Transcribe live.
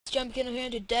Jumpkin here,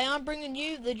 and today I'm bringing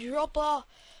you the Dropper,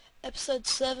 episode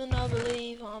 7, I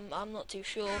believe. I'm not too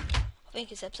sure. I think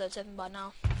it's episode 7 by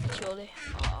now, surely.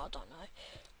 Oh, I don't know.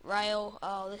 Rail,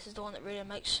 this is the one that really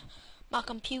makes my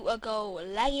computer go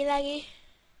laggy.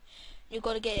 You've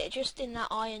got to get it just in that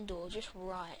iron door, just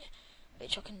right,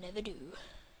 which I can never do.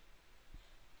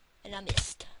 And I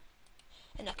missed.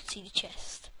 And I can see the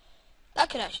chest. That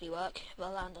could actually work if I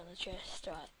land on the chest,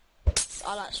 right.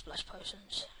 I like splash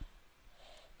potions.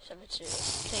 So let's do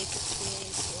this. Take a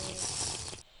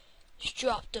swig. Just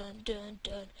drop, dun dun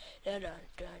dun dun dun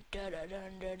dun dun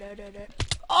dun dun dun dun dun.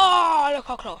 Oh, look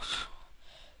how close.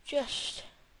 Just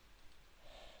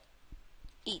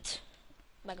eat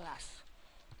my glass.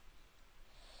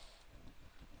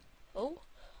 Oh,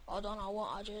 I don't know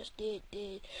what I just did.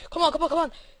 Come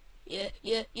on. Yeah.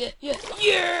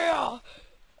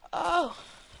 Oh.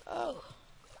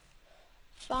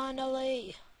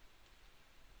 Finally.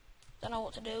 Don't know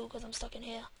what to do because I'm stuck in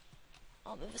here.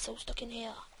 I'm ever so stuck in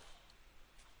here.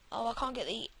 Oh, I can't get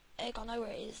the egg. I know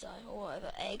where it is though, or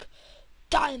whatever. Egg.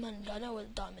 Diamond. I know where the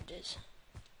diamond is.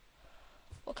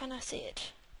 Or can I see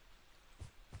it?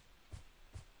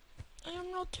 I am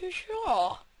not too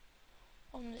sure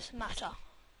on this matter.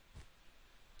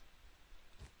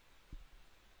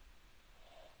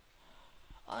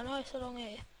 I know it's along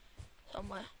here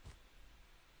somewhere.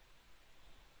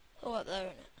 Oh, up there,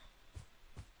 isn't it?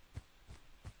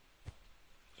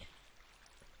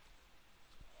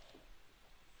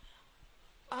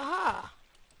 Aha!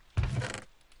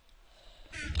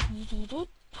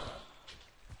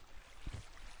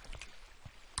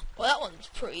 Well, that one's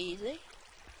pretty easy.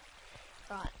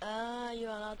 Right, you're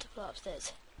allowed to fly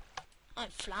upstairs. I'm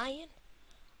flying.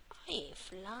 I ain't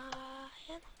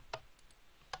flying.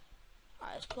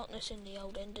 Right, let's plot this in the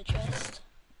old ender chest.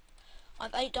 I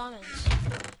have 8 diamonds.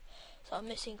 So I'm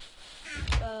missing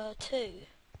 2.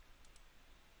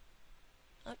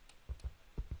 Nope.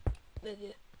 Move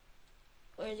you.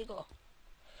 Where did he go?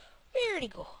 Where did he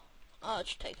go? Oh, I'll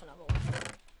just take another one.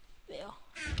 There.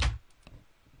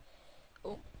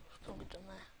 Oh, probably done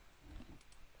there.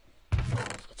 Oh,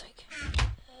 I've got to take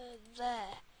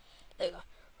there. There we go.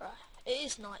 Right, it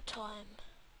is night time.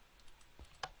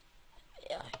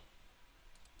 Yeah.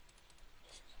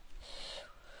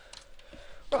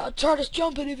 Right, I'll try this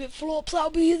jump, and if it flops, that'll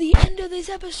be the end of this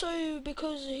episode,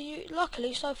 because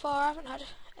luckily so far I haven't had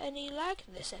any lag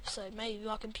in this episode. Maybe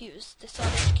my computer's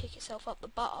decided to kick itself up the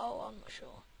butt, I'm not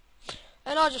sure.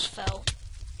 And I just fell.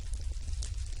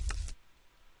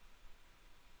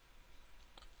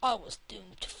 I was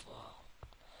doomed to fall.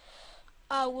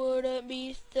 I wouldn't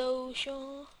be so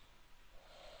sure.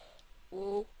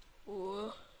 Whoa.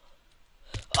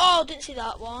 Oh, didn't see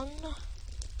that one.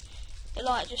 It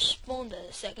like just spawned at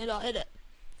a second, I hit it.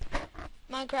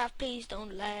 Minecraft, please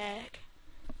don't lag.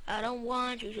 I don't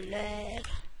want you to lag.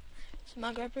 So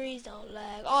Minecraft, please don't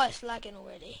lag. Oh, it's lagging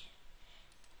already.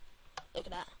 Look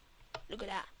at that.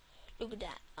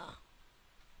 Oh.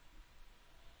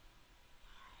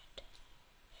 Alright.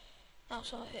 Now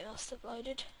some of it must have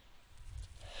loaded.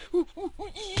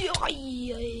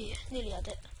 Nearly had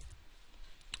it.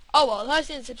 Oh well, like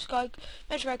and subscribe.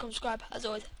 Make sure to subscribe. As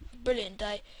always, brilliant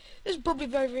day. This is probably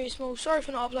very small. Sorry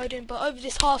for not uploading, but over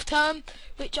this half term,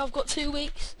 which I've got 2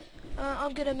 weeks,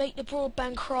 I'm gonna make the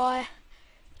broadband cry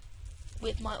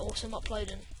with my awesome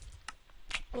uploading.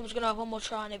 I'm just gonna have one more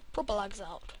try and it proper lags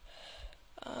out.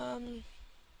 I'm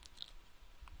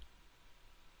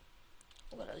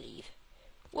gonna leave.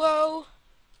 Whoa!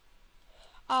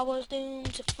 I was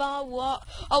doomed to fall. What?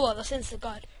 Oh well, that's in the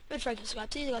guide. Remember to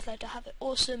subscribe. See you guys later. Have an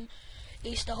awesome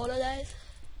Easter holidays.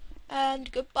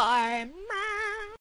 And goodbye.